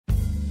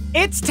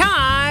It's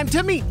time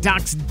to meet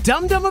Doc's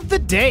Dum Dum of the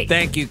Day.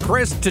 Thank you,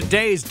 Chris.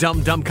 Today's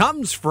Dum Dum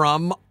comes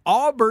from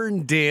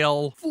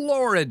Auburndale,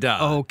 Florida.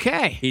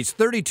 Okay. He's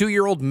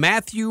 32-year-old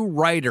Matthew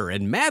Ryder,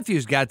 and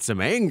Matthew's got some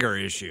anger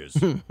issues.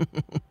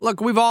 Look,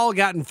 we've all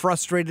gotten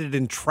frustrated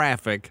in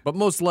traffic, but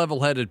most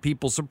level-headed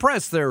people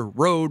suppress their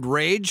road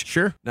rage.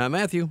 Sure. Now,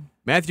 Matthew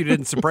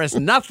didn't suppress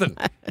nothing,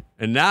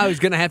 and now he's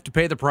going to have to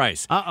pay the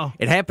price. Uh-oh.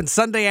 It happened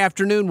Sunday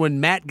afternoon when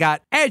Matt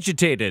got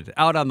agitated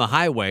out on the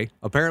highway.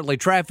 Apparently,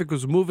 traffic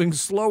was moving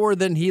slower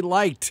than he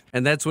liked,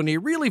 and that's when he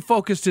really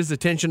focused his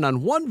attention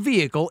on one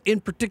vehicle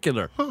in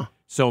particular.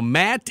 So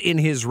Matt, in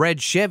his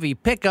red Chevy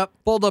pickup,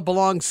 pulled up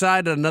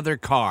alongside another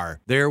car.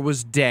 There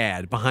was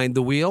Dad behind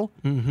the wheel,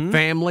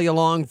 family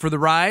along for the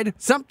ride.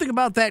 Something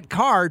about that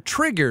car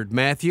triggered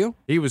Matthew.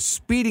 He was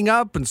speeding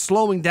up and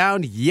slowing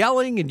down,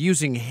 yelling and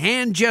using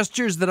hand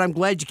gestures that I'm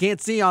glad you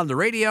can't see on the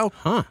radio.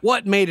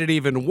 What made it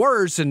even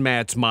worse in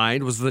Matt's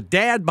mind was the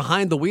Dad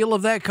behind the wheel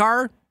of that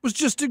car was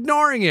just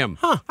ignoring him.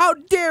 How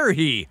dare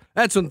he?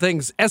 That's when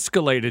things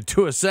escalated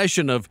to a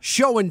session of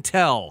show and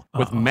tell,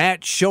 with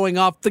Matt showing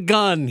off the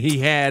gun he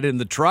had in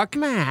the truck.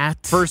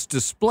 Matt. First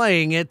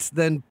displaying it,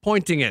 then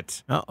pointing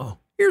it. Uh-oh.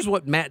 Here's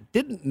what Matt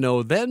didn't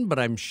know then, but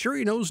I'm sure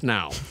he knows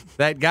now.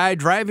 That guy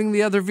driving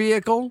the other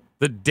vehicle,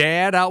 the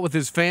Dad out with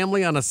his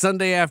family on a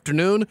Sunday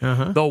afternoon,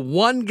 the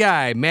one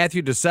guy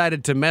Matthew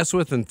decided to mess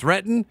with and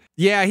threaten,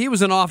 yeah, he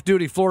was an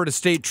off-duty Florida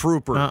State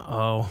Trooper.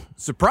 Uh-oh.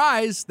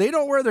 Surprise, they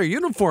don't wear their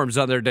uniforms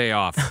on their day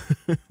off.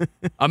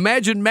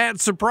 Imagine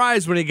Matt's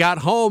surprise when he got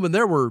home and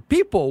there were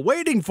people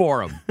waiting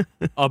for him.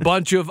 A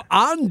bunch of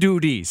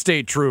on-duty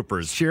state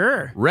troopers.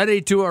 Sure.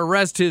 Ready to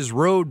arrest his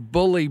road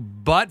bully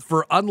butt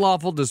for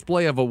unlawful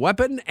display of a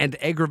weapon and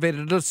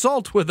aggravated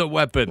assault with a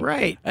weapon.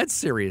 Right. That's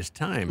serious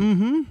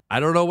time. I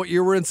don't know what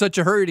you were in such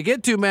a hurry to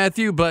get to,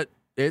 Matthew, but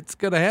it's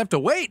going to have to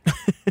wait.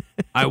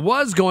 I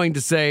was going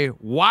to say,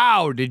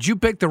 wow, did you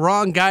pick the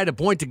wrong guy to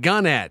point a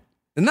gun at?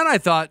 And then I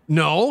thought,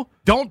 no,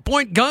 don't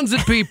point guns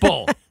at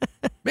people.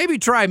 Maybe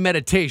try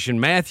meditation,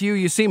 Matthew.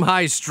 You seem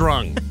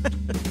high-strung.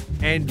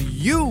 And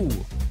you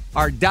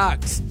are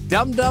Doc's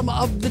Dum Dum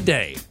of the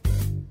Day.